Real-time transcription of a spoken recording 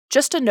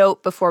Just a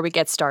note before we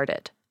get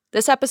started.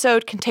 This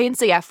episode contains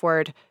the F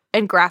word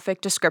and graphic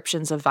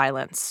descriptions of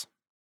violence.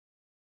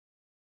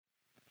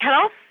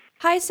 Hello?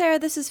 Hi, Sarah.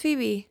 This is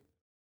Phoebe.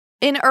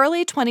 In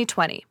early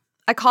 2020,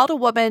 I called a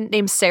woman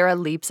named Sarah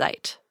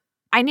Liebzeit.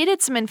 I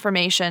needed some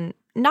information,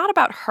 not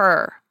about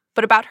her,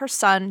 but about her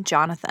son,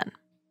 Jonathan.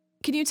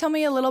 Can you tell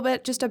me a little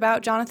bit just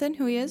about Jonathan,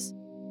 who he is?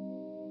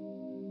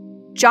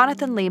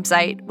 Jonathan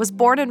Liebzeit was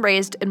born and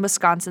raised in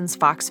Wisconsin's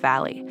Fox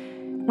Valley.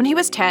 When he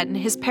was 10,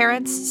 his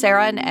parents,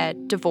 Sarah and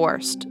Ed,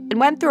 divorced and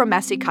went through a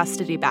messy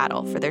custody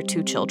battle for their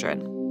 2 children.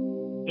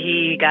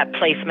 He got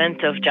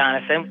placement of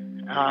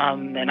Jonathan,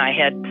 and I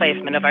had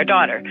placement of our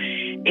daughter.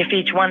 If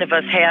each one of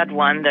us had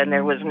one, then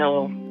there was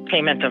no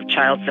payment of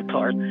child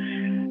support.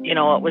 It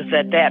was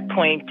at that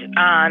point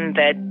on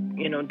that,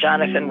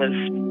 Jonathan was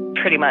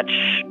pretty much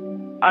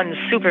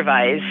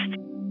unsupervised.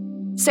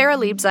 Sarah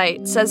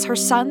Liebzeit says her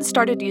son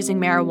started using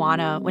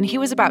marijuana when he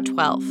was about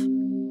 12,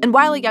 and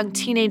while a young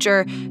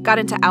teenager, got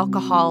into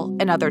alcohol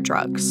and other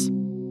drugs.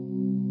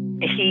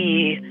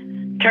 He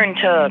turned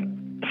to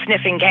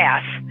sniffing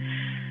gas.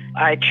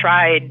 I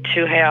tried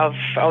to have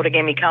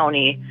Outagamie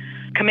County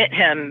commit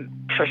him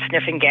for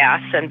sniffing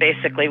gas and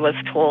basically was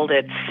told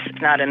it's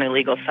not an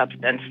illegal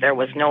substance. There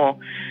was no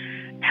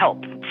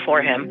help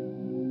for him.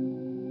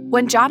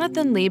 When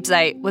Jonathan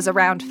Liebzeit was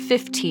around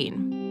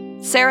 15,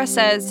 Sarah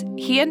says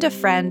he and a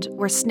friend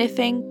were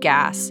sniffing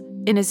gas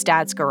in his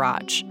dad's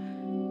garage,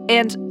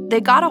 and they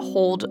got a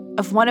hold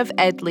of one of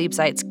Ed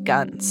Liebzeit's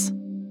guns.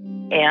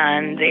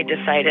 And they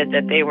decided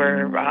that they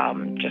were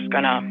just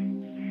gonna,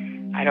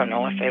 I don't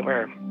know if they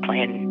were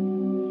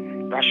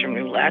playing Russian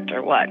roulette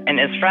or what. And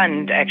his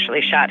friend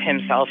actually shot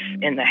himself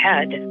in the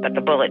head, but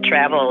the bullet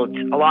traveled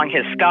along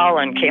his skull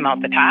and came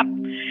out the top.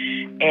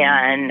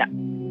 And,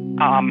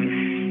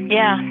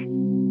 yeah.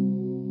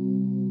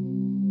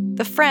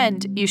 The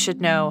friend, you should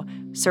know,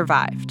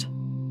 survived.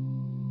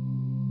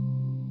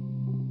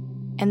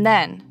 And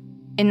then,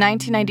 in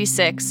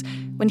 1996,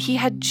 when he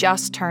had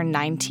just turned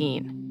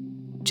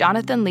 19,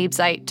 Jonathan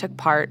Liebzeit took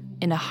part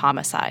in a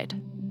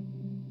homicide.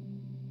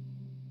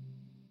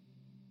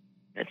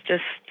 It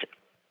just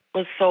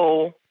was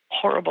so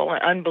horrible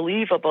and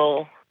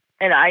unbelievable.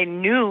 And I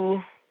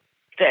knew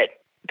that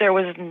there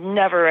was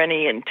never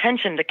any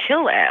intention to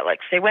kill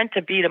Alex. They went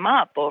to beat him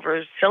up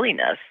over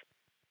silliness.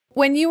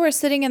 When you were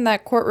sitting in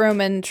that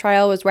courtroom and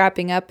trial was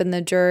wrapping up and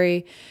the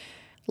jury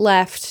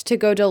left to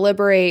go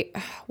deliberate,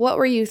 what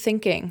were you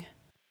thinking?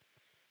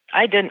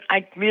 I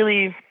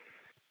really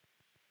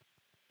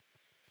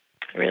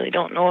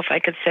don't know if I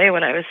could say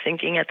what I was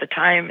thinking at the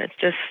time. It's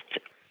just,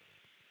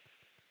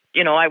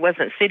 I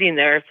wasn't sitting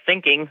there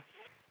thinking,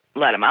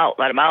 let him out,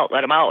 let him out,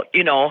 let him out.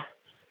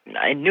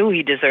 I knew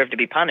he deserved to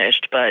be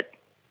punished, but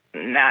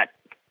not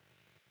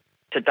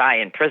to die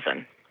in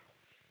prison.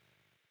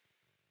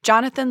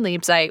 Jonathan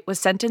Liebzeit was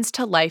sentenced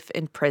to life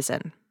in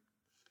prison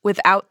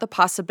without the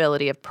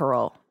possibility of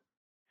parole.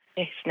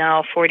 He's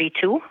now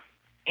 42,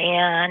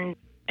 and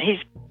he's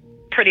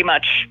pretty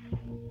much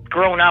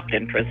grown up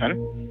in prison.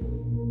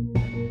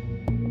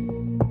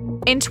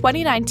 In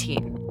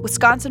 2019,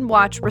 Wisconsin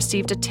Watch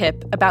received a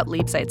tip about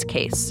Liebzeit's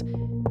case.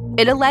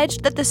 It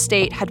alleged that the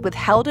state had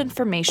withheld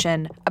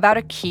information about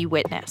a key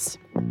witness.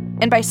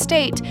 And by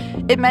state,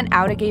 it meant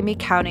Outagamie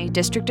County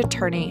District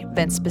Attorney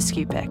Vince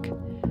Biskupik.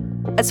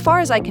 As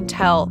far as I can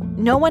tell,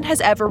 no one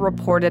has ever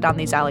reported on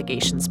these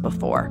allegations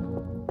before.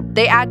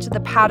 They add to the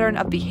pattern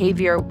of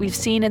behavior we've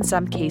seen in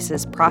some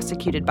cases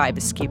prosecuted by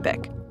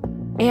Biskupik.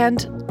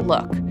 And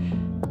look,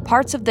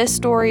 parts of this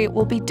story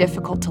will be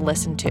difficult to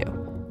listen to.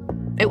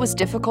 It was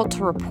difficult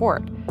to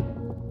report.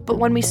 But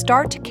when we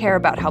start to care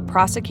about how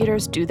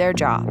prosecutors do their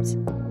jobs,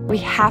 we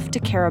have to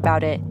care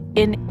about it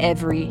in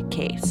every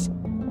case,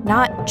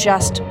 not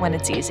just when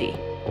it's easy.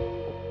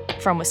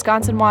 From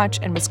Wisconsin Watch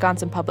and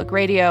Wisconsin Public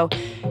Radio,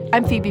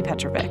 I'm Phoebe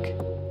Petrovic,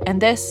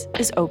 and this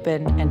is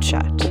Open and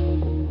Shut.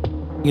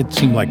 It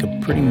seemed like a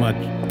pretty much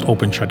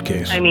open-shut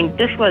case. I mean,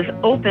 this was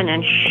open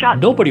and shut.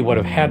 Nobody would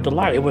have had to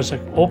lie. It was an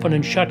open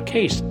and shut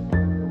case.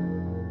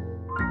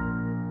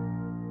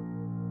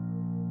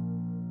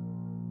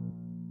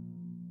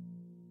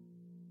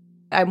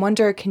 I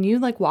wonder, can you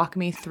walk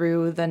me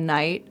through the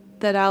night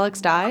that Alex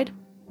died?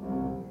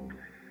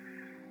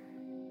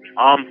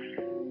 I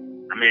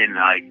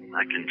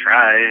can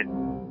try.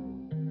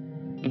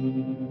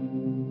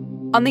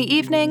 On the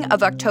evening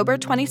of October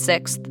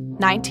 26th,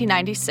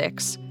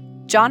 1996,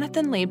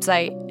 Jonathan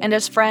Liebzeit and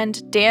his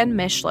friend Dan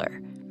Mischler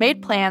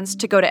made plans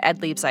to go to Ed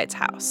Liebzeit's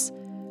house.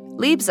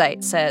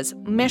 Liebzeit says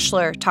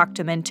Mischler talked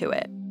him into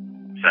it.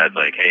 Said,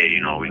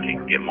 hey, we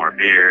can get more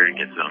beer and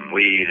get some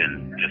weed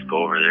and just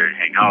go over there and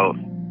hang out.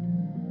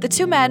 The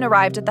 2 men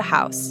arrived at the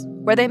house,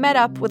 where they met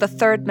up with a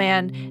third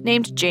man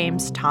named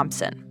James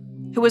Thompson,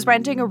 who was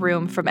renting a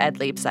room from Ed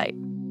Liebzeit.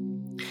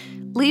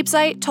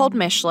 Liebzeit told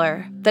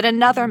Mischler that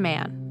another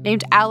man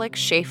named Alex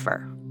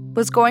Schaefer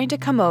was going to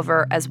come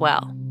over as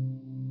well.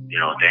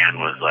 Dan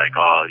was like,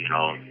 I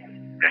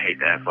hate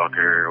that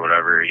fucker or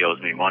whatever. He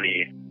owes me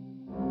money.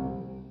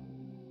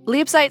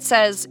 Liebzeit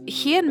says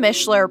he and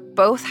Mishler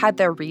both had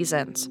their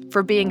reasons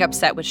for being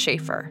upset with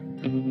Schaefer,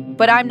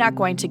 but I'm not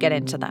going to get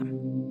into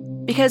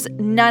them, because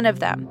none of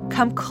them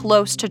come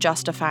close to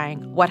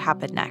justifying what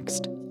happened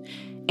next.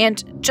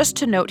 And just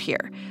to note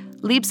here,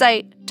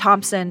 Liebzeit,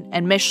 Thompson,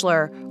 and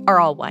Mishler are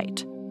all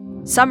white.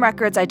 Some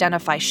records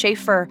identify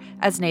Schaefer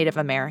as Native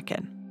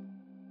American.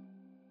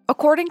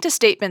 According to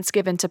statements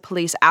given to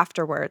police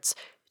afterwards,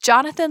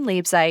 Jonathan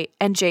Liebzeit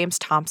and James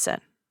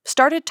Thompson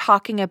started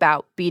talking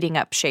about beating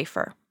up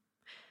Schaefer.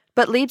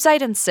 But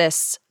Liebzeit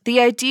insists the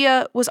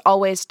idea was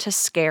always to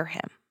scare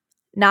him,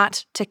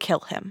 not to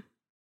kill him.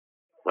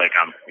 Like,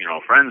 I'm,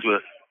 friends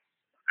with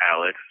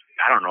Alex.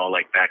 I don't know,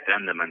 like, back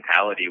then the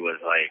mentality was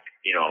like,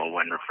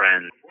 when the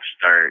friends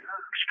start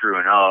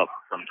screwing up,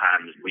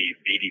 sometimes we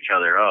beat each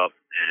other up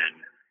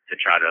and to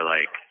try to,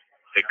 like,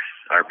 fix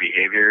our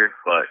behavior,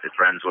 but the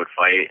friends would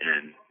fight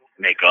and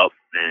make up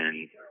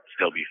and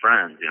still be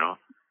friends,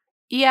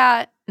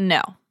 Yeah,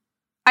 no.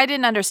 I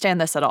didn't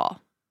understand this at all.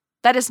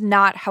 That is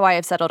not how I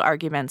have settled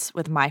arguments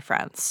with my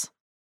friends.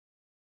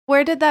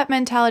 Where did that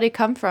mentality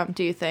come from,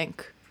 do you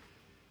think?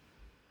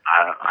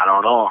 I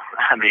don't know.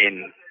 I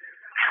mean,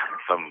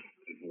 some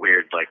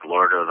weird, like,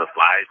 Lord of the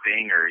Flies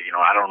thing, or,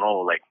 I don't know,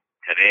 like,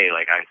 today,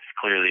 like,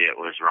 clearly it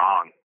was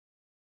wrong.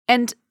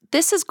 And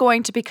this is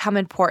going to become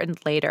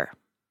important later.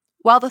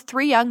 While the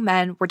three young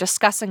men were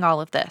discussing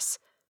all of this,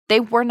 they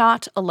were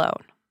not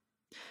alone.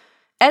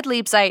 Ed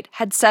Liebzeit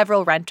had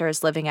several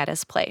renters living at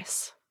his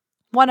place.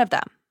 One of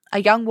them,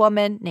 a young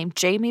woman named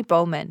Jamie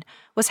Bowman,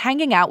 was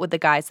hanging out with the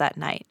guys that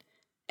night,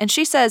 and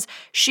she says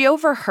she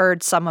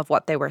overheard some of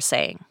what they were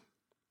saying.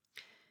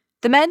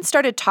 The men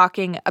started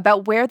talking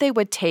about where they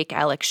would take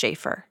Alex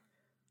Schaefer.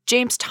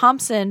 James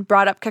Thompson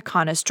brought up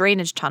Kakana's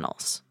drainage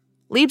tunnels.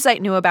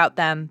 Liebzeit knew about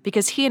them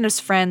because he and his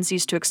friends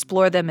used to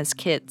explore them as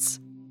kids.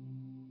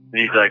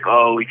 And he's like,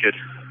 oh, we could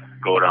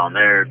go down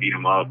there, beat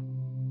him up.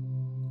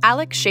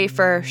 Alex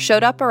Schaefer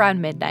showed up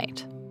around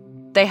midnight.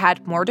 They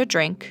had more to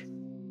drink.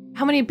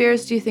 How many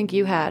beers do you think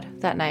you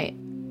had that night?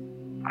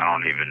 I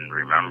don't even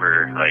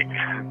remember, like,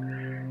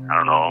 I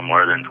don't know,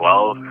 more than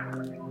 12.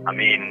 I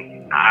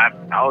mean, I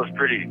was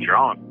pretty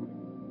drunk.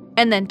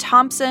 And then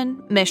Thompson,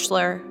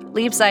 Mishler,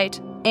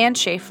 Liebzeit, and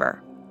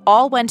Schaefer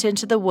all went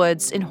into the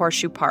woods in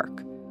Horseshoe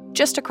Park,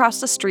 just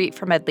across the street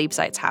from Ed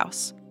Liebzeit's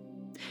house.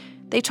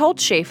 They told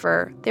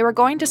Schaefer they were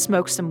going to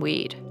smoke some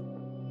weed.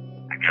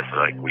 I guess,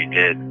 like, we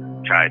did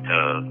try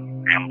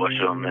to ambush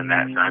him in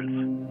that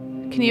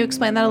sense. Can you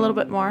explain that a little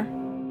bit more?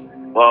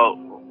 Well,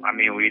 I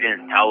mean, we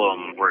didn't tell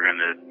him we're going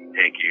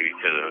to take you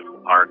to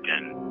the park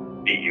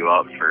and beat you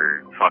up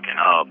for fucking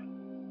up.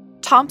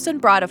 Thompson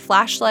brought a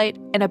flashlight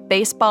and a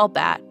baseball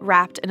bat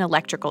wrapped in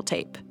electrical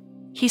tape.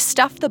 He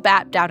stuffed the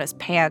bat down his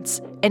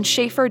pants, and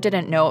Schaefer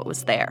didn't know it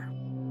was there.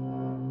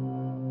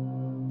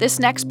 This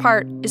next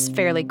part is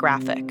fairly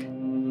graphic.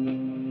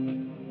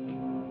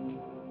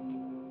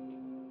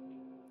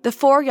 The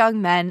four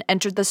young men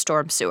entered the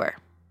storm sewer.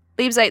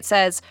 Liebzeit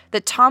says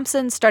that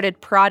Thompson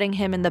started prodding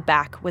him in the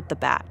back with the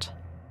bat.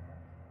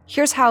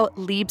 Here's how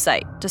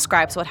Liebzeit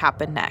describes what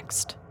happened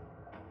next.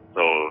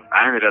 So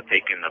I ended up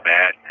taking the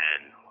bat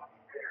and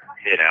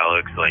hit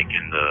Alex, like,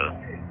 in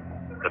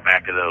the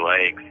back of the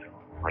legs,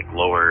 like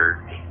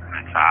lower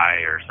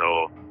thigh or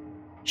so.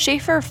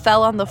 Schaefer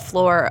fell on the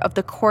floor of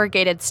the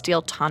corrugated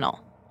steel tunnel,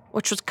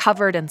 which was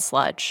covered in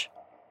sludge.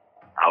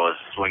 I was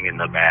swinging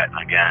the bat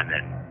again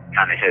and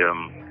kind of hit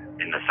him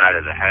in the side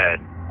of the head.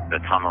 The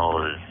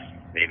tunnel is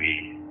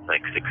maybe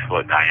like 6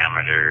 foot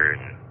diameter,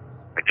 and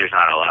like there's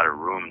not a lot of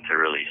room to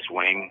really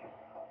swing.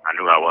 I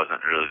knew I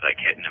wasn't really like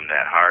hitting him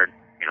that hard,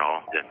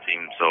 didn't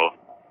seem so.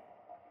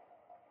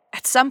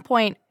 At some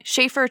point,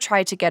 Schaefer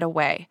tried to get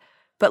away,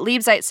 but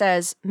Liebzeit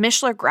says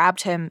Mishler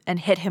grabbed him and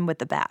hit him with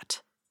the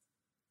bat.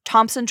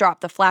 Thompson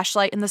dropped the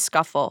flashlight in the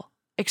scuffle,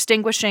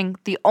 extinguishing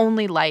the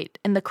only light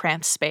in the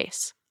cramped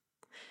space.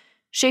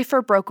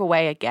 Schaefer broke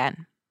away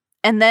again,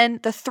 and then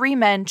the three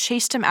men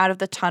chased him out of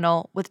the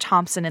tunnel with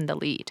Thompson in the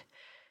lead.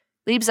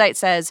 Liebzeit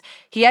says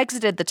he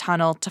exited the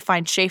tunnel to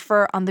find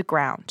Schaefer on the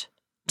ground.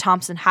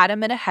 Thompson had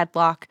him in a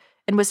headlock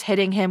and was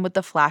hitting him with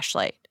the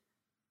flashlight.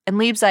 And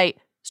Liebzeit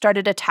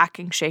started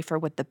attacking Schaefer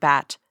with the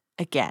bat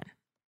again.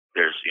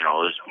 There's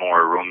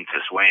more room to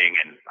swing,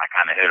 and I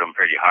kind of hit him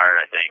pretty hard,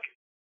 I think.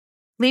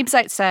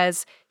 Liebzeit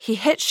says he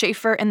hit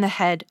Schaefer in the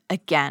head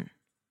again.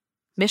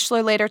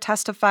 Mishler later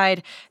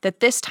testified that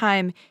this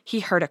time he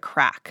heard a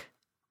crack.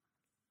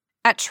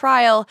 At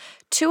trial,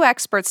 2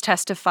 experts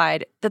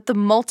testified that the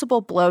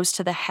multiple blows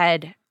to the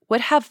head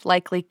would have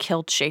likely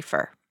killed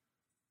Schaefer,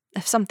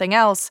 if something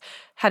else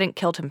hadn't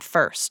killed him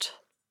first.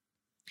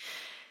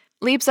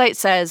 Liebzeit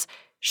says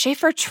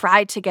Schaefer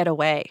tried to get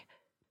away,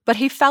 but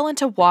he fell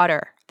into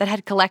water that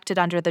had collected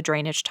under the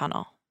drainage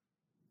tunnel.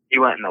 He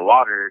went in the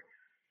water,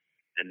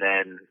 and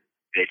then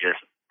they just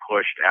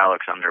pushed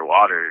Alex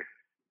underwater.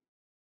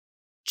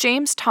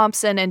 James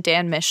Thompson and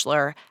Dan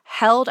Mishler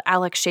held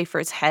Alex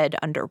Schaefer's head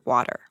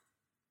underwater,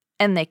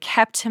 and they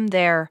kept him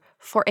there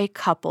for a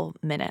couple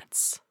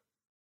minutes.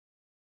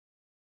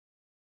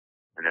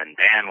 And then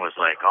Dan was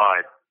like,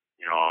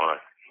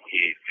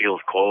 he feels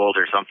cold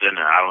or something, and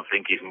I don't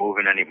think he's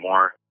moving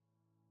anymore.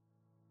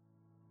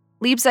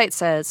 Liebzeit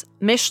says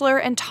Mishler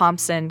and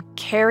Thompson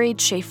carried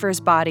Schaefer's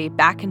body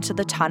back into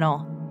the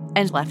tunnel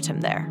and left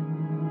him there.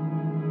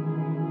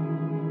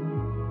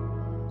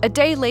 A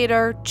day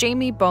later,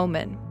 Jamie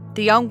Bowman,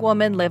 the young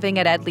woman living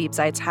at Ed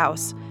Liebzeit's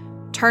house,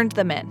 turned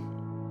them in.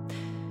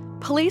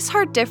 Police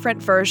heard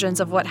different versions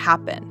of what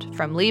happened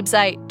from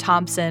Liebzeit,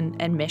 Thompson,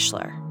 and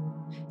Mishler.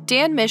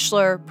 Dan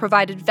Mishler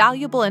provided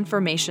valuable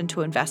information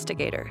to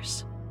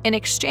investigators. In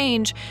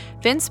exchange,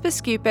 Vince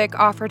Biskupik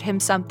offered him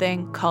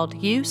something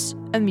called use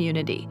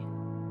immunity,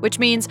 which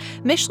means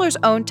Mishler's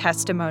own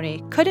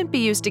testimony couldn't be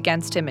used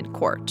against him in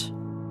court.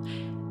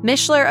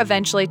 Mishler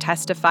eventually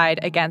testified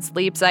against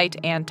Liebzeit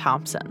and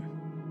Thompson.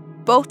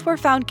 Both were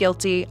found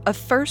guilty of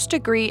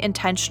first-degree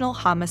intentional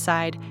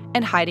homicide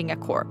and hiding a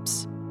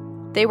corpse.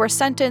 They were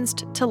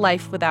sentenced to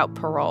life without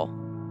parole.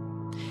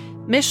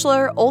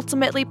 Mishler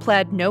ultimately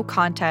pled no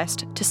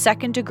contest to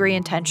second-degree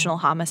intentional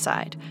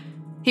homicide.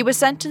 He was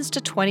sentenced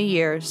to 20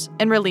 years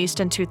and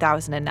released in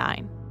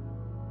 2009.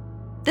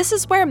 This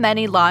is where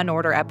many Law and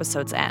Order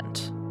episodes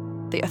end.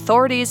 The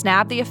authorities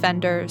nab the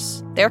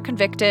offenders, they're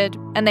convicted,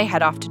 and they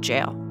head off to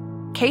jail.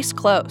 Case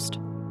closed.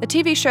 The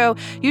TV show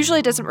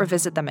usually doesn't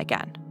revisit them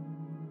again.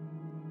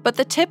 But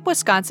the tip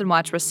Wisconsin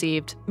Watch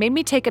received made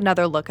me take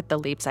another look at the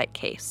Liebzeit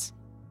case.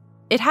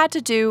 It had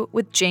to do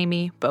with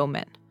Jamie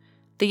Bowman,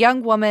 the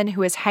young woman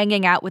who was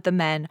hanging out with the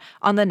men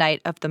on the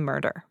night of the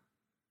murder.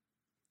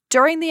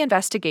 During the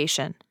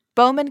investigation,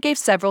 Bowman gave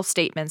several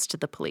statements to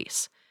the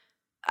police.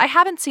 I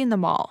haven't seen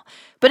them all,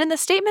 but in the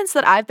statements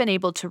that I've been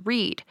able to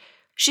read,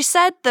 she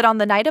said that on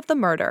the night of the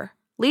murder,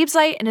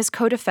 Liebzeit and his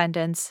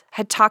co-defendants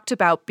had talked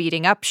about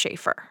beating up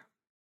Schaefer.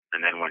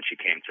 And then when she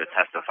came to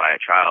testify at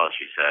trial,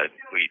 she said,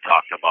 we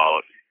talked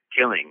about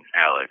killing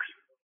Alex.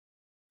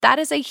 That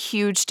is a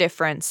huge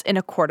difference in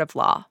a court of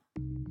law.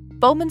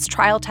 Bowman's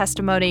trial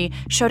testimony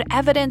showed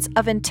evidence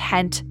of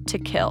intent to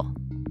kill.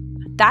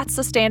 That's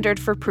the standard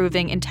for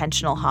proving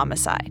intentional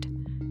homicide.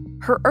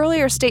 Her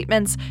earlier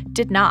statements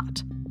did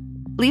not.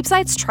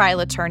 Liebzeit's trial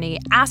attorney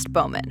asked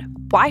Bowman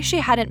why she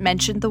hadn't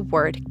mentioned the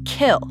word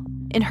kill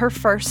in her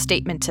first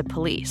statement to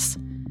police.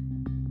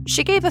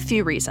 She gave a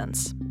few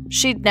reasons.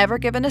 She'd never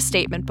given a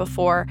statement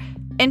before,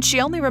 and she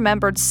only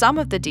remembered some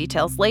of the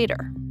details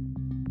later.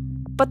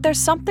 But there's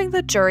something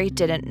the jury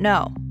didn't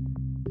know.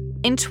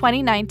 In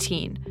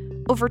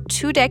 2019, over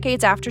 2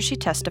 decades after she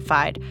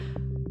testified,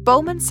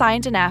 Bowman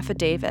signed an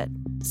affidavit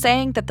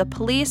saying that the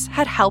police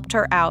had helped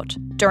her out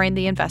during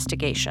the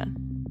investigation.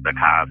 The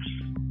cops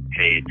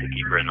paid to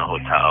keep her in the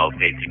hotel,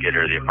 paid to get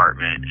her the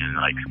apartment,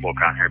 and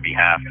spoke on her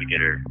behalf to get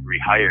her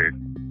rehired.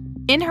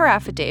 In her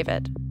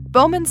affidavit,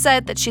 Bowman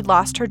said that she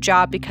lost her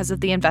job because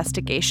of the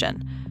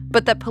investigation,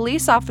 but that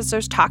police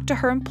officers talked to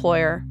her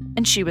employer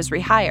and she was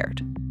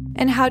rehired.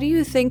 And how do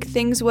you think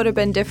things would have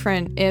been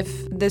different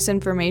if this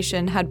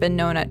information had been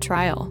known at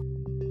trial?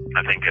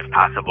 I think it's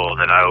possible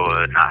that I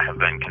would not have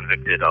been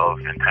convicted of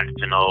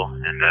intentional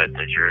and that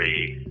the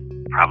jury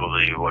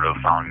probably would have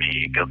found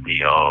me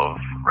guilty of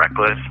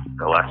reckless,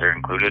 the lesser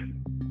included.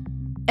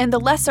 And the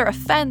lesser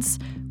offense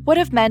would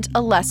have meant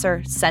a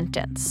lesser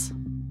sentence.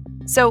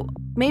 So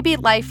maybe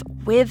life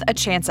with a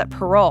chance at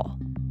parole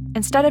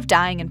instead of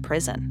dying in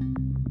prison.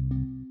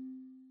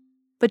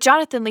 But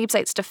Jonathan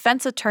Liebzeit's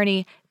defense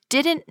attorney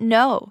didn't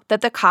know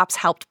that the cops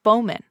helped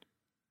Bowman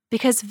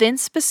because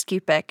Vince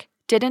Biskupik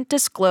didn't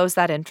disclose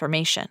that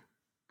information.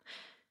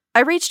 I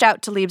reached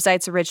out to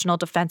Liebzeit's original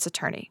defense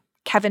attorney,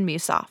 Kevin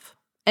Musoff,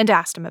 and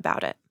asked him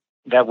about it.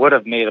 That would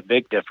have made a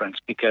big difference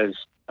because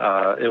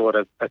it would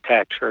have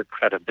attacked her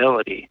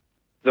credibility.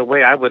 The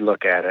way I would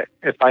look at it,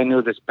 if I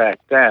knew this back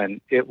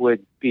then, it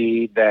would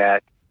be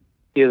that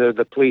either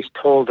the police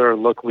told her,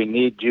 look, we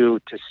need you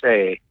to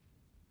say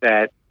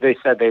that they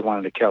said they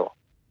wanted to kill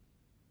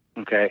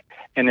him. Okay?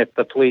 And if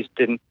the police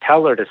didn't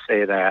tell her to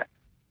say that,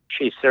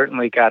 she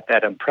certainly got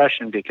that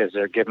impression because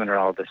they're giving her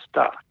all this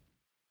stuff.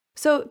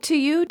 So to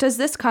you, does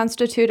this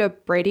constitute a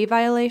Brady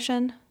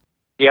violation?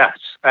 Yes,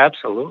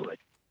 absolutely.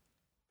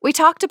 We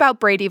talked about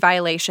Brady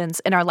violations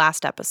in our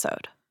last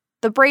episode.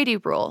 The Brady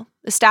Rule,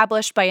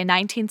 established by a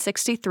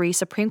 1963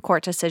 Supreme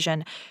Court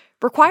decision,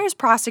 requires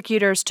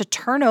prosecutors to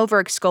turn over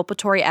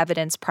exculpatory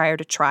evidence prior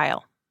to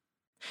trial.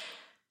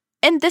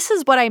 And this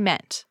is what I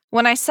meant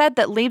when I said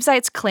that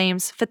Liebzeit's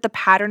claims fit the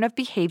pattern of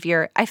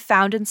behavior I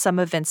found in some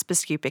of Vince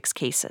Biskupik's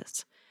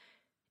cases.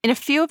 In a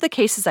few of the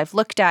cases I've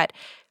looked at,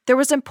 there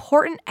was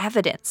important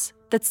evidence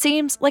that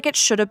seems like it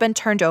should have been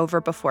turned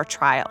over before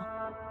trial,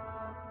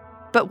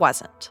 but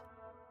wasn't.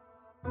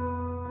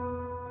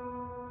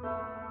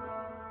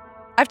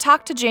 I've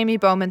talked to Jamie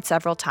Bowman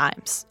several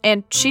times,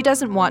 and she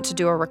doesn't want to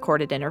do a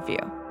recorded interview.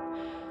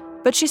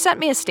 But she sent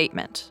me a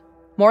statement,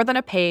 more than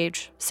a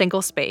page,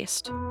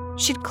 single-spaced.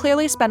 She'd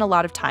clearly spent a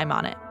lot of time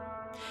on it.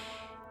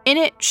 In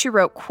it, she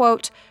wrote,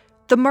 quote,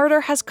 "The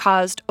murder has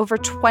caused over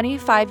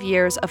 25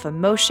 years of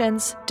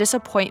emotions,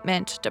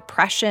 disappointment,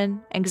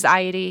 depression,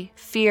 anxiety,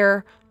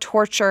 fear,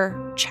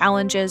 torture,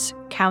 challenges,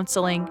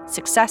 counseling,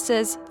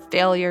 successes,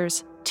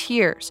 failures,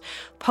 tears,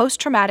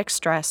 post-traumatic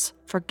stress,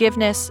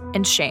 forgiveness,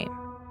 and shame,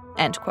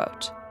 end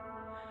quote.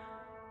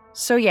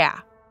 So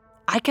yeah,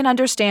 I can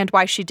understand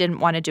why she didn't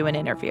want to do an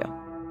interview,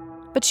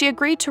 but she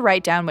agreed to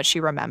write down what she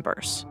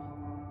remembers.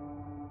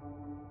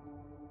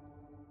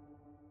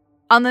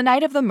 On the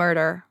night of the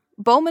murder,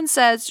 Bowman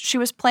says she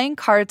was playing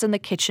cards in the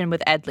kitchen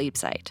with Ed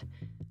Liebzeit.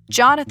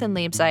 Jonathan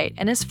Liebzeit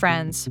and his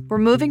friends were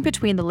moving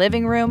between the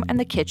living room and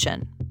the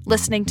kitchen,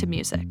 listening to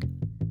music.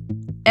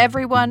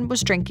 Everyone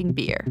was drinking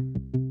beer.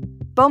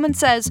 Bowman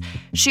says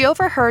she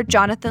overheard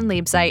Jonathan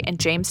Liebzeit and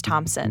James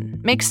Thompson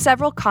make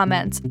several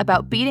comments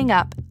about beating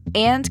up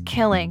and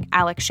killing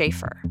Alex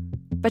Schaefer.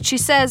 But she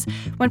says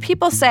when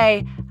people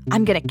say,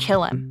 "I'm gonna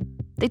kill him,"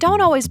 they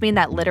don't always mean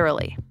that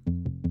literally.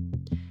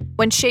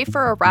 When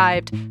Schaefer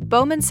arrived,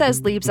 Bowman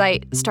says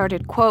Liebzeit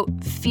started,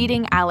 quote,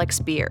 feeding Alex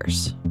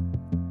beers.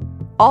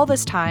 All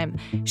this time,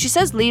 she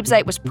says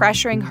Liebzeit was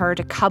pressuring her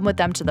to come with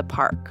them to the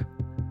park,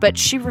 but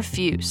she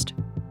refused.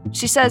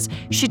 She says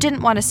she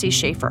didn't want to see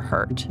Schaefer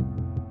hurt.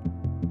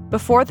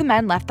 Before the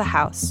men left the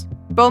house,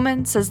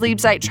 Bowman says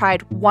Liebzeit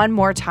tried one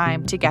more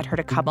time to get her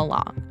to come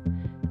along,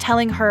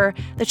 telling her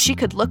that she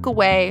could look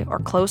away or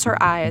close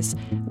her eyes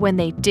when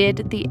they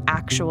did the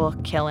actual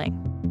killing.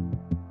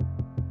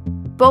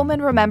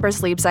 Bowman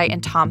remembers Liebzeit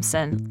and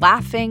Thompson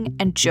laughing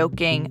and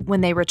joking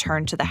when they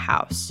returned to the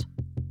house.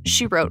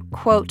 She wrote,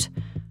 quote,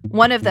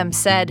 "One of them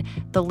said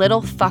the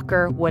little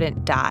fucker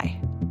wouldn't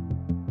die."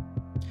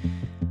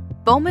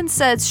 Bowman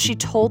says she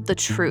told the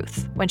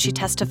truth when she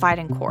testified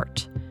in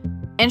court.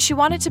 And she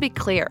wanted to be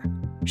clear.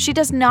 She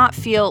does not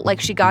feel like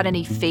she got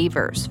any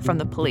favors from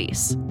the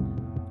police.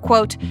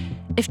 Quote,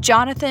 "If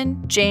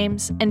Jonathan,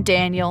 James, and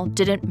Daniel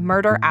didn't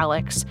murder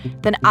Alex,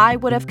 then I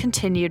would have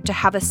continued to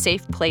have a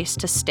safe place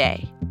to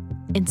stay.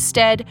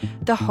 Instead,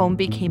 the home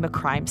became a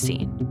crime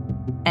scene."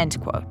 End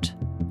quote.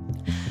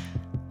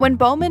 When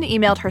Bowman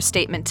emailed her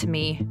statement to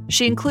me,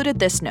 she included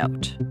this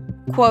note,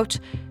 quote,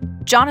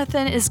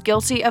 "Jonathan is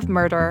guilty of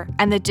murder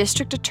and the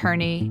district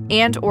attorney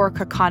and/or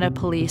Kaukauna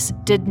police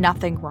did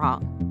nothing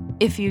wrong.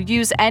 If you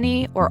use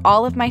any or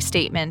all of my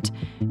statement,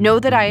 know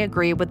that I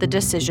agree with the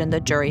decision the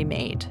jury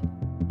made."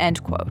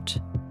 End quote.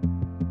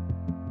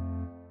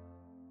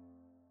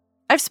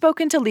 I've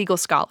spoken to legal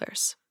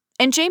scholars,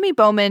 and Jamie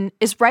Bowman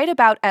is right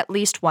about at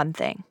least one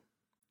thing.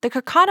 The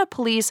Kaukauna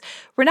police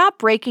were not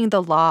breaking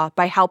the law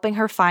by helping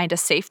her find a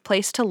safe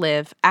place to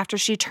live after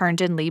she turned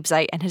in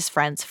Liebzeit and his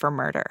friends for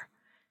murder.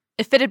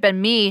 If it had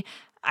been me,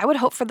 I would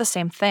hope for the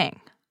same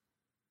thing.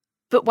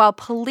 But while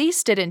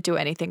police didn't do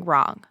anything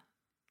wrong,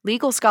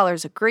 legal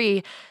scholars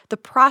agree the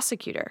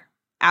prosecutor,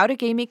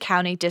 Outagamie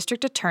County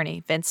District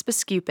Attorney Vince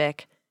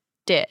Biskupik,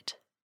 did.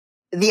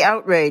 The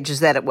outrage is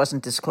that it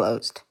wasn't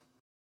disclosed.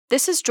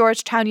 This is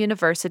Georgetown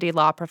University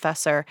law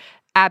professor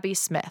Abby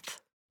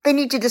Smith. They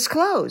need to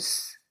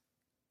disclose,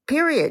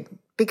 period.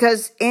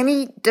 Because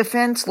any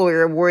defense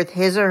lawyer worth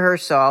his or her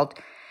salt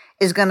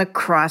is going to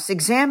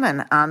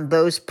cross-examine on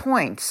those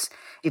points.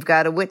 You've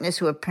got a witness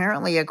who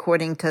apparently,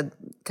 according to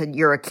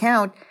your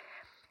account,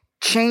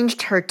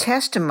 changed her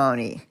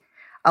testimony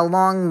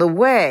along the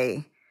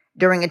way.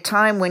 During a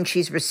time when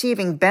she's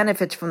receiving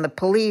benefits from the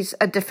police,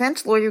 a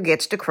defense lawyer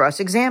gets to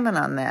cross-examine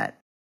on that.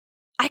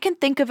 I can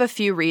think of a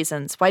few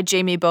reasons why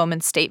Jamie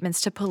Bowman's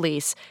statements to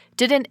police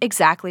didn't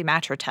exactly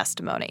match her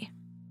testimony.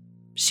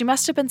 She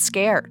must have been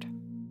scared.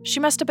 She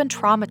must have been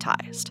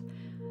traumatized.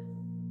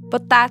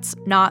 But that's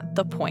not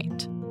the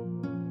point.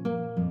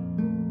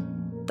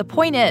 The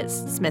point is,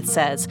 Smith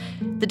says,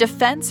 the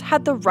defense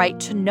had the right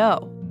to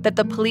know that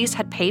the police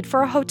had paid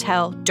for a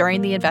hotel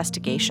during the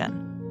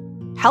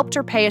investigation, helped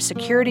her pay a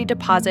security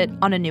deposit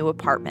on a new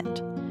apartment,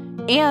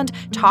 and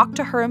talked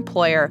to her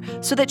employer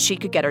so that she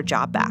could get her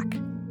job back.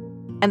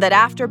 And that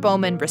after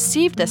Bowman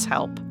received this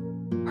help,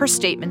 her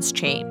statements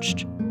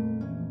changed.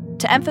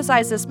 To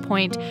emphasize this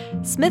point,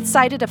 Smith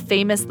cited a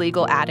famous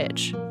legal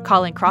adage,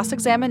 calling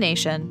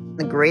cross-examination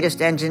the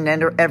greatest engine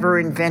ever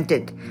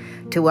invented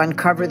to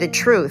uncover the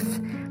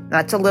truth.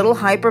 That's a little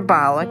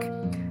hyperbolic,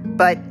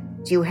 but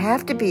you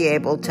have to be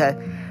able to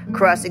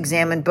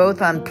cross-examine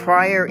both on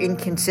prior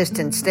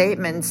inconsistent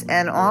statements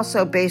and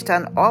also based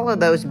on all of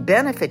those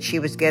benefits she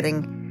was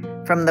getting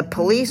from the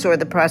police or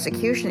the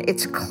prosecution.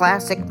 It's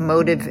classic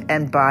motive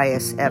and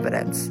bias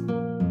evidence.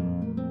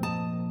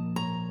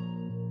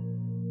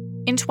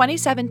 In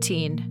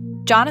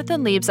 2017,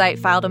 Jonathan Liebzeit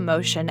filed a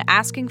motion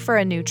asking for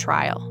a new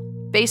trial,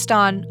 based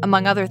on,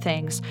 among other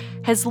things,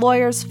 his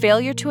lawyer's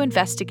failure to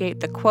investigate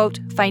the, quote,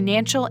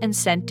 financial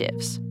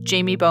incentives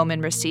Jamie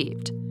Bowman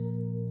received.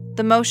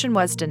 The motion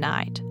was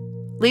denied.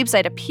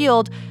 Liebzeit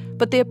appealed,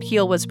 but the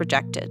appeal was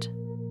rejected.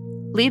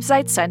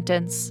 Liebzeit's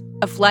sentence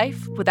of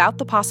life without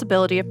the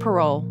possibility of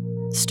parole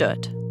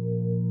stood.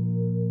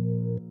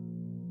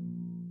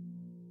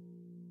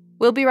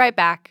 We'll be right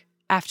back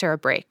after a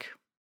break.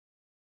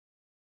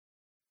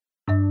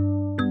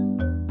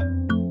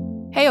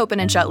 Hey, Open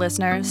and Shut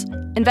listeners.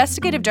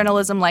 Investigative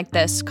journalism like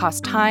this costs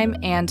time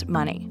and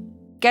money.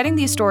 Getting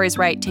these stories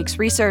right takes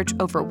research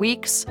over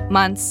weeks,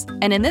 months,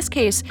 and in this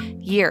case,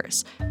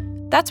 years.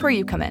 That's where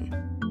you come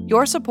in.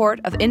 Your support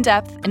of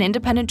in-depth and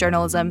independent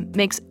journalism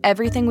makes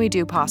everything we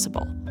do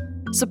possible.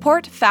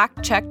 Support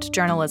fact-checked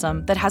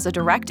journalism that has a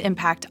direct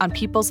impact on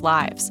people's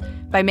lives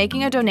by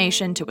making a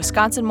donation to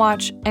Wisconsin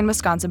Watch and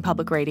Wisconsin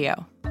Public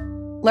Radio.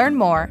 Learn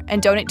more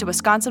and donate to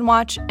Wisconsin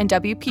Watch and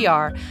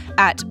WPR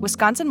at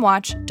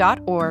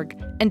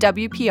wisconsinwatch.org and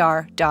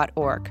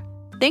WPR.org.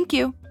 Thank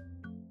you.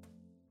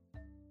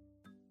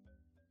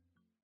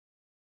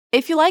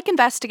 If you like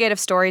investigative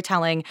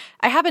storytelling,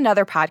 I have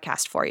another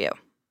podcast for you.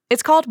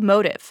 It's called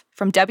Motive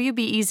from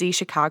WBEZ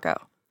Chicago.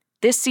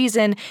 This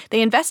season,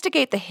 they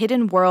investigate the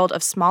hidden world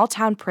of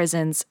small-town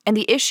prisons and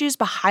the issues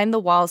behind the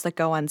walls that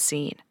go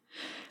unseen.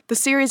 The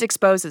series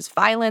exposes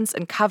violence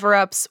and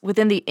cover-ups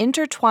within the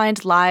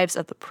intertwined lives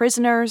of the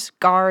prisoners,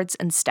 guards,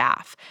 and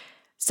staff.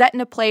 Set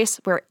in a place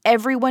where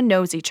everyone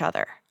knows each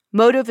other,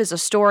 Motive is a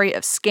story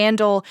of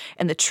scandal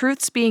and the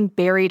truths being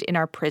buried in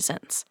our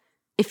prisons.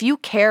 If you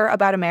care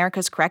about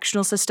America's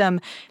correctional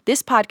system,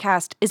 this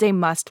podcast is a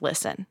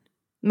must-listen.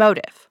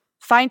 Motive.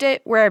 Find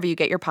it wherever you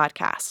get your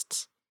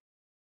podcasts.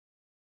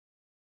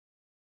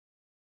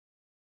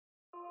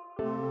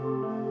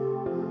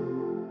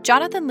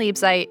 Jonathan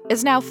Liebzeit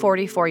is now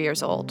 44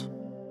 years old.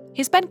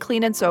 He's been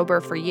clean and sober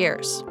for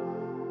years.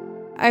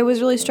 I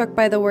was really struck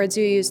by the words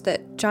you used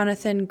that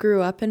Jonathan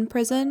grew up in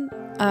prison.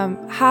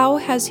 How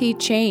has he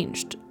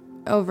changed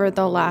over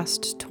the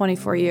last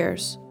 24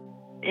 years?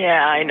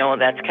 Yeah, I know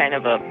that's kind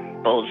of a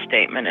bold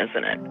statement,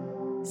 isn't it?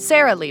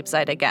 Sarah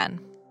Liebzeit again.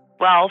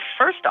 Well,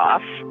 first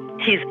off,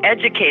 he's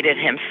educated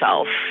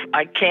himself.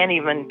 I can't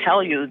even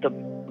tell you the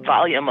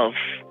volume of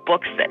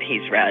books that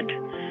he's read.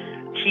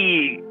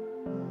 He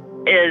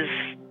is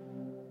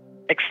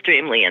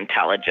extremely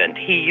intelligent.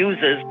 He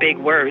uses big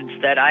words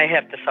that I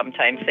have to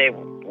sometimes say,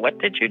 what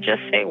did you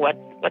just say? What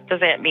does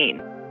that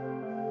mean?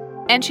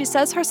 And she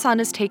says her son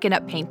has taken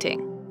up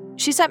painting.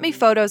 She sent me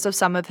photos of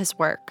some of his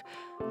work.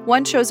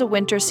 One shows a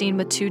winter scene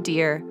with 2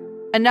 deer.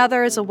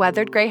 Another is a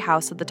weathered gray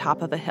house at the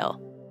top of a hill.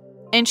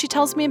 And she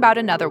tells me about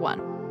another one,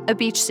 a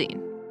beach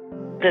scene.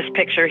 This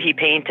picture he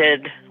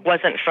painted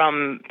wasn't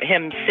from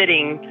him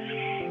sitting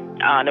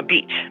on a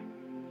beach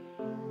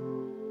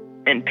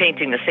and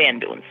painting the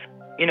sand dunes.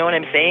 You know what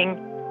I'm saying?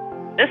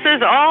 This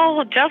is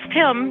all just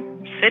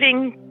him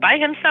sitting by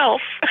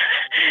himself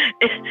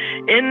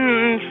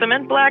in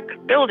cement black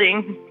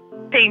building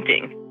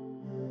painting.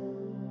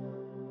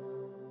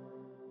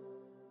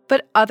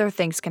 But other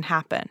things can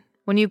happen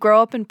when you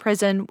grow up in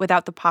prison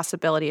without the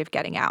possibility of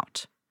getting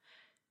out.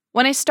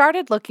 When I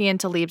started looking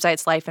into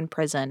Liebzeit's life in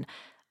prison,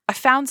 I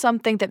found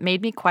something that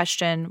made me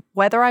question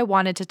whether I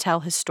wanted to tell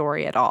his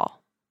story at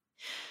all.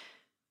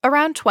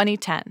 Around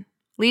 2010,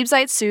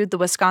 Liebzeit sued the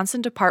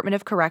Wisconsin Department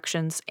of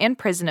Corrections and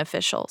prison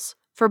officials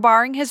for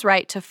barring his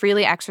right to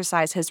freely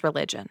exercise his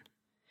religion.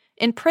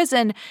 In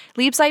prison,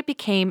 Liebzeit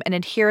became an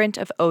adherent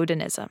of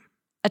Odinism,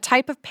 a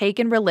type of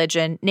pagan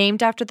religion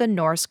named after the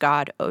Norse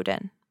god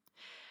Odin.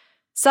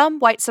 Some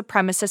white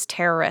supremacist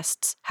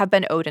terrorists have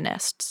been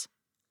Odinists.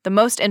 The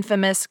most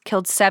infamous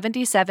killed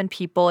 77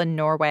 people in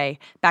Norway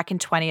back in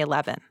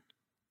 2011.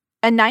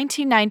 A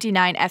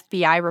 1999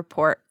 FBI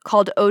report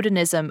called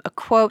Odinism a,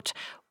 quote,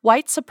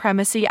 white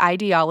supremacy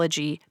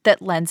ideology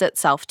that lends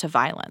itself to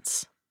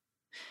violence.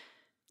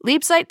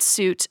 Liebzeit's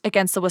suit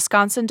against the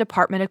Wisconsin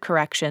Department of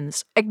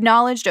Corrections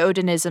acknowledged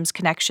Odinism's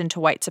connection to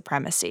white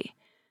supremacy,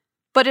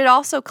 but it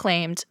also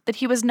claimed that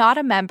he was not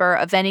a member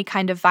of any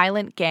kind of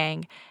violent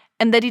gang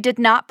and that he did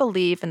not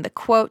believe in the,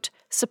 quote,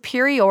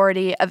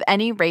 superiority of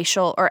any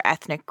racial or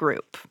ethnic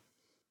group.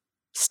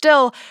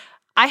 Still,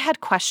 I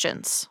had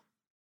questions.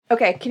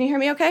 Okay, can you hear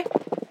me okay?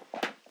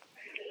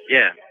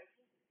 Yeah.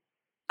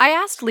 I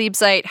asked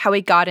Liebzeit how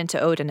he got into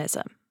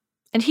Odinism,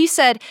 and he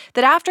said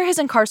that after his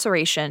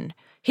incarceration,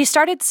 he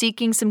started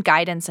seeking some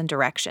guidance and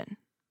direction.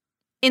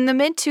 In the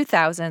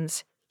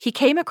mid-2000s, he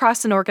came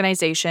across an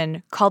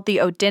organization called the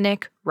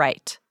Odinic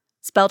Rite,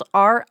 spelled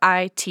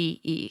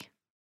R-I-T-E.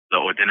 The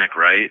Odinic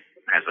Rite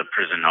has a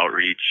prison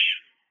outreach,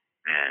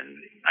 and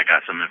I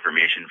got some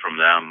information from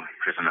them,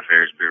 Prison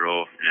Affairs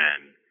Bureau,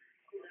 and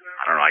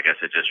I don't know, I guess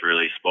it just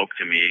really spoke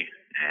to me,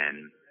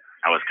 and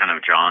I was kind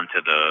of drawn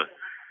to the,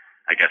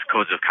 I guess,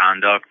 codes of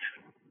conduct.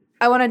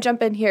 I want to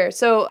jump in here.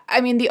 So,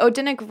 the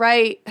Odinic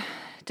Rite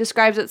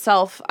describes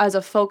itself as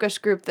a focus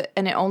group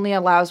and it only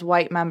allows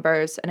white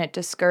members and it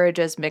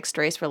discourages mixed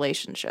race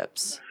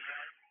relationships.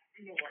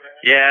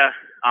 Yeah.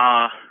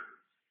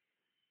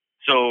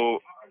 So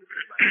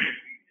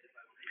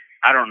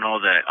I don't know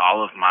that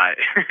all of my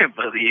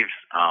beliefs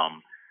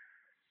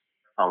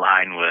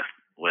align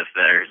with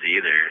theirs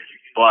either.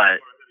 But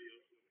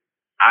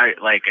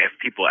if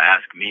people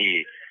ask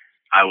me,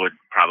 I would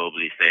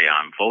probably say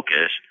I'm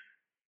folkish.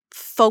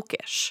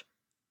 Folkish.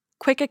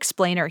 Quick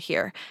explainer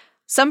here.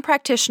 Some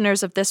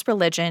practitioners of this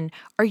religion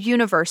are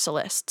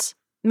universalists,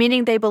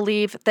 meaning they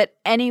believe that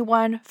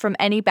anyone from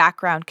any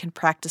background can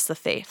practice the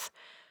faith.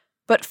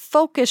 But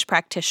folkish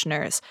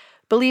practitioners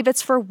believe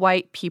it's for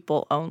white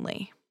people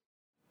only.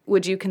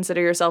 Would you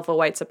consider yourself a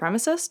white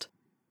supremacist?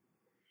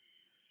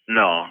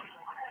 No.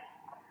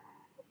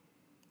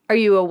 Are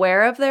you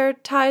aware of their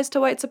ties to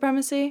white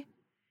supremacy?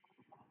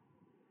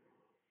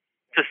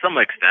 To some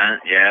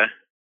extent, yeah.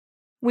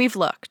 We've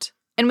looked,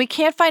 and we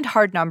can't find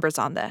hard numbers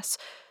on this,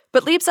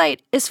 but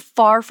Liebzeit is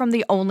far from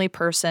the only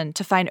person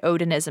to find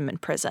Odinism in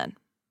prison.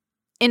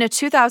 In a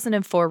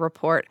 2004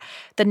 report,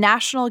 the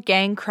National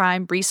Gang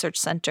Crime Research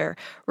Center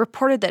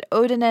reported that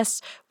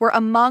Odinists were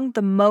among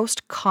the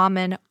most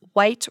common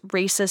white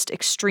racist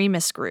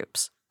extremist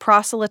groups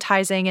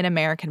proselytizing in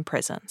American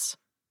prisons.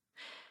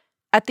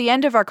 At the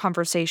end of our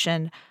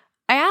conversation,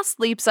 I asked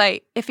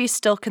Liebzeit if he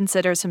still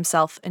considers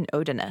himself an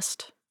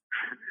Odinist.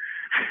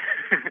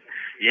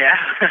 Yeah,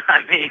 I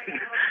mean,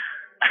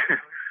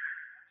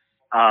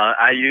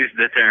 I use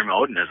the term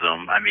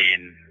Odinism. I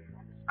mean,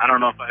 I don't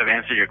know if I've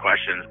answered your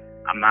question.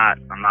 I'm not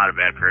a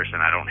bad person.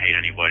 I don't hate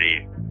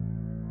anybody.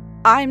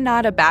 I'm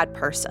not a bad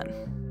person.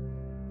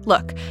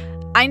 Look,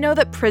 I know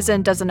that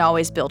prison doesn't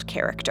always build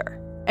character,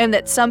 and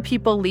that some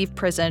people leave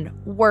prison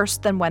worse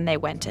than when they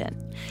went in.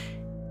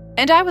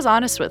 And I was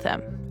honest with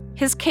him.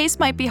 His case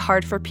might be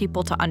hard for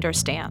people to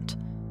understand.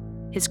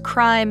 His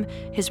crime,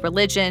 his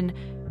religion,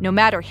 no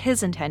matter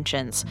his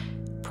intentions,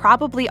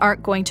 probably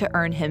aren't going to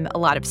earn him a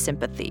lot of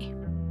sympathy.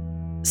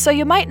 So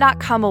you might not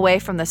come away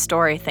from the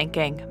story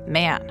thinking,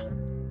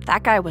 man,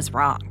 that guy was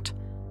wronged.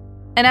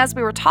 And as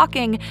we were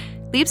talking,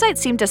 Liebzeit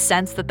seemed to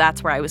sense that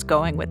that's where I was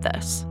going with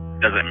this.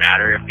 Does it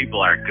matter if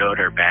people are good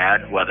or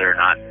bad, whether or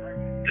not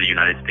the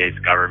United States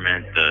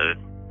government, the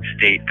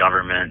state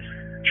government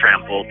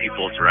trample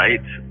people's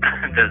rights?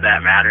 Does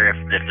that matter if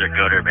they're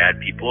good or bad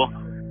people?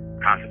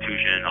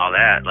 Constitution, all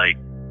that, like,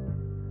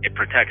 it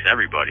protects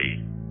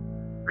everybody.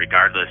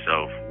 Regardless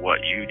of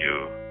what you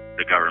do,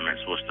 the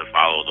government's supposed to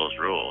follow those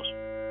rules.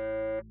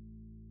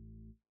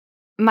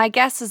 My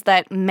guess is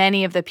that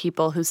many of the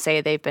people who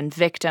say they've been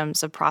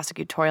victims of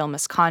prosecutorial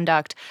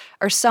misconduct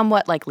are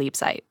somewhat like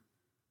Liebzeit.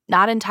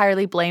 Not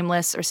entirely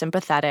blameless or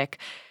sympathetic,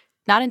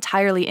 not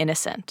entirely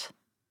innocent.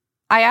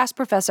 I asked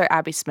Professor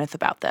Abby Smith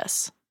about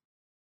this.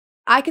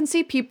 I can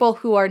see people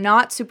who are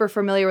not super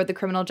familiar with the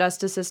criminal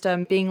justice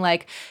system being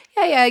like,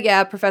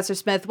 yeah, Professor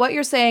Smith, what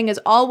you're saying is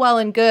all well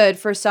and good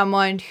for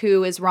someone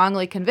who is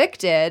wrongly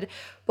convicted,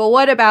 but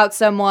what about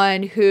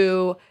someone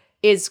who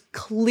is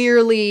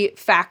clearly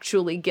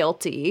factually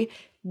guilty?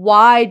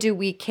 Why do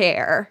we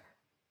care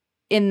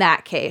in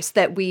that case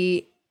that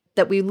we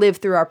live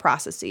through our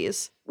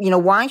processes?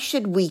 Why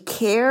should we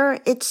care?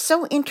 It's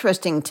so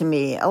interesting to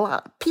me. A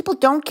lot of people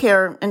don't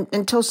care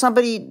until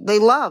somebody they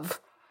love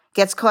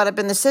gets caught up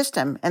in the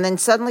system, and then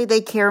suddenly they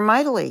care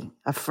mightily.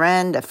 A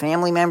friend, a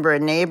family member, a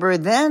neighbor,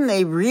 then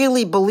they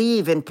really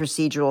believe in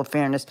procedural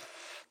fairness.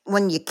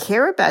 When you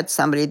care about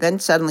somebody, then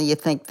suddenly you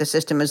think the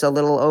system is a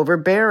little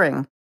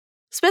overbearing.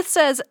 Smith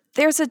says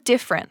there's a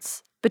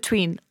difference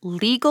between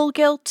legal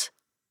guilt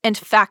and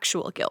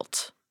factual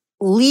guilt.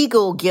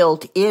 Legal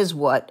guilt is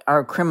what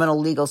our criminal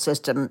legal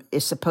system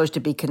is supposed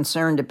to be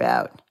concerned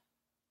about.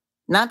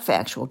 Not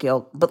factual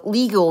guilt, but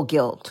legal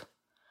guilt.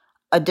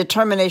 A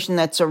determination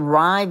that's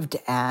arrived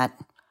at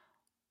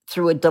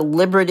through a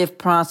deliberative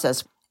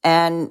process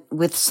and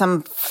with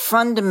some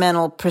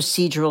fundamental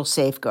procedural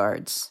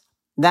safeguards.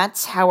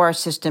 That's how our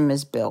system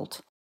is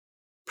built.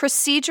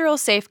 Procedural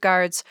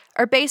safeguards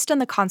are based on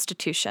the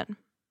Constitution.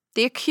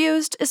 The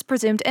accused is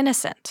presumed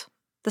innocent.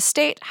 The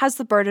state has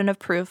the burden of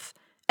proof,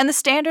 and the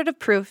standard of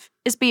proof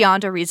is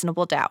beyond a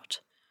reasonable doubt.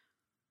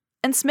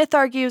 And Smith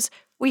argues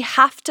we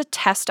have to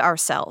test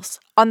ourselves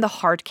on the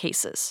hard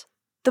cases,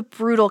 the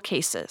brutal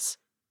cases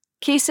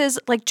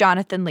like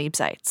Jonathan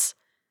Liebzeit's.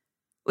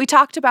 We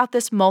talked about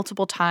this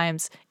multiple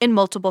times in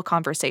multiple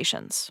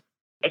conversations.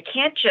 It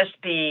can't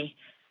just be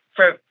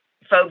for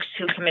folks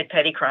who commit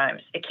petty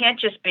crimes. It can't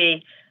just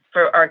be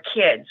for our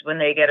kids when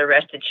they get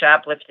arrested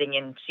shoplifting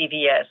in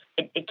CVS.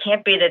 It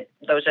can't be that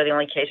those are the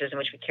only cases in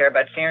which we care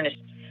about fairness.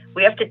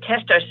 We have to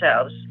test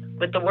ourselves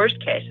with the worst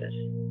cases.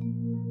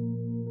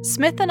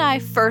 Smith and I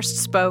first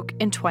spoke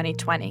in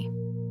 2020.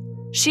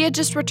 She had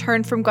just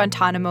returned from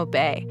Guantanamo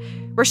Bay,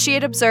 where she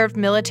had observed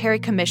military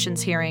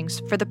commissions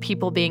hearings for the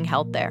people being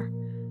held there.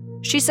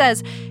 She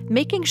says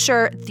making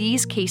sure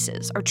these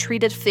cases are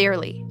treated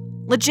fairly,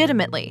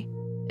 legitimately,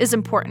 is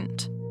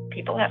important.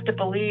 People have to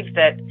believe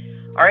that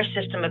our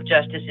system of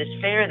justice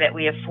is fair, that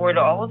we afford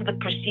all of the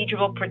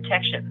procedural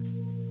protections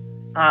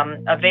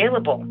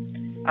available,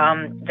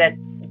 that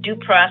due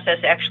process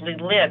actually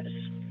lives.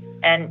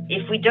 And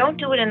if we don't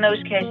do it in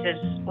those cases,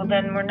 well,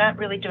 then we're not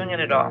really doing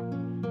it at all.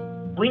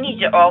 We need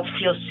to all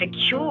feel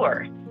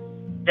secure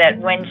that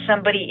when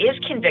somebody is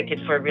convicted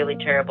for a really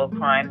terrible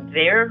crime,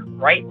 they're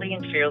rightly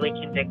and fairly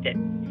convicted.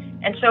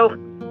 And so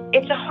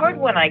it's a hard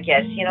one, I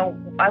guess.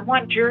 I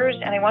want jurors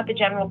and I want the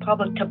general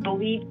public to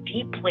believe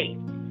deeply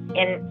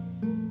in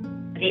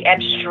the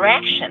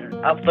abstraction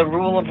of the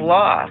rule of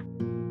law.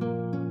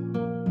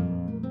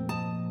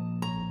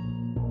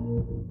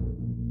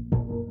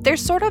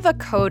 There's sort of a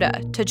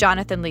coda to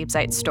Jonathan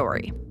Liebzeit's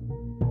story.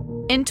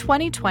 In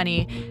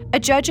 2020, a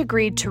judge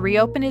agreed to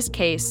reopen his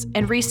case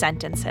and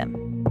resentence him.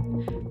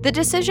 The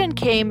decision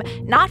came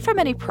not from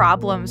any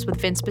problems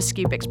with Vince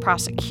Biskupic's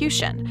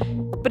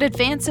prosecution, but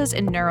advances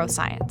in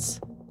neuroscience.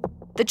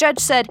 The judge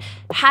said,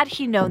 had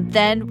he known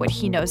then what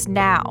he knows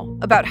now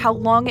about how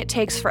long it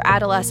takes for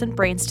adolescent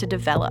brains to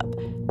develop,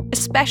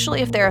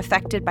 especially if they're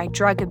affected by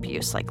drug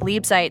abuse like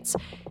Liebzeit's,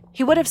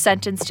 he would have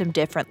sentenced him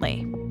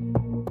differently.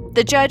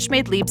 The judge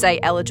made Liebzeit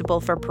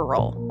eligible for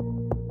parole.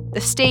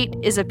 The state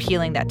is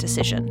appealing that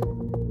decision.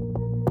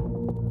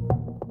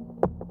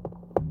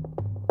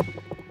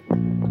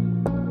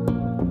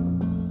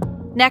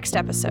 Next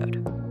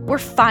episode, we're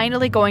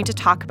finally going to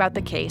talk about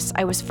the case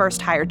I was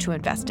first hired to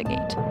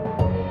investigate.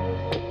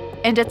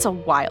 And it's a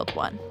wild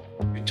one.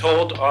 You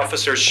told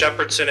Officers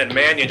Shepherdson and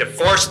Mannion to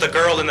force the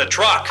girl in the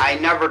truck. I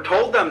never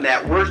told them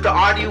that. Where's the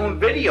audio and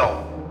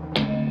video?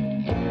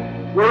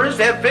 Where is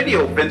that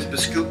video, Vince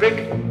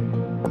Biskupic?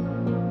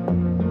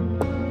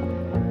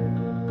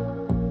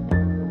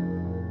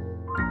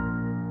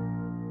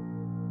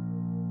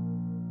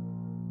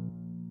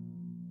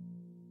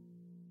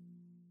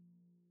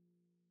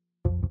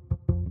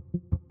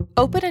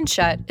 Open and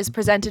Shut is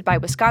presented by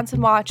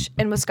Wisconsin Watch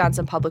and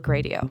Wisconsin Public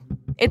Radio.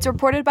 It's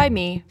reported by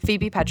me,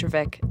 Phoebe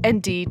Petrovic,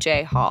 and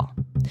D.J. Hall.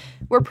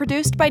 We're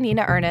produced by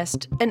Nina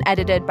Ernest and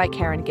edited by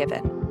Karen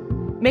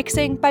Given.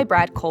 Mixing by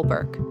Brad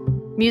Kohlberg.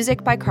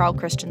 Music by Carl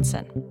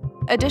Christensen.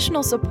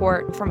 Additional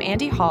support from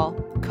Andy Hall,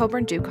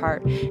 Coburn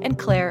Dukehart, and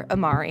Claire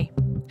Amari.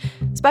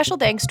 Special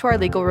thanks to our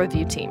legal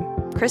review team,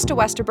 Krista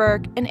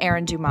Westerberg and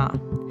Aaron Dumas.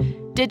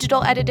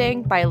 Digital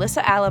editing by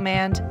Alyssa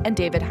Alamand and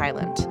David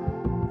Highland.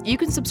 You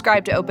can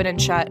subscribe to Open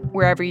and Shut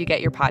wherever you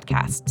get your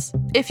podcasts.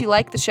 If you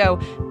like the show,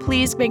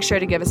 please make sure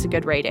to give us a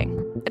good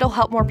rating. It'll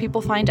help more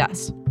people find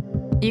us.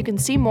 You can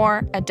see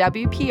more at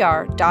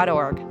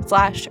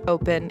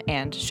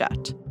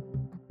wpr.org/openandshut.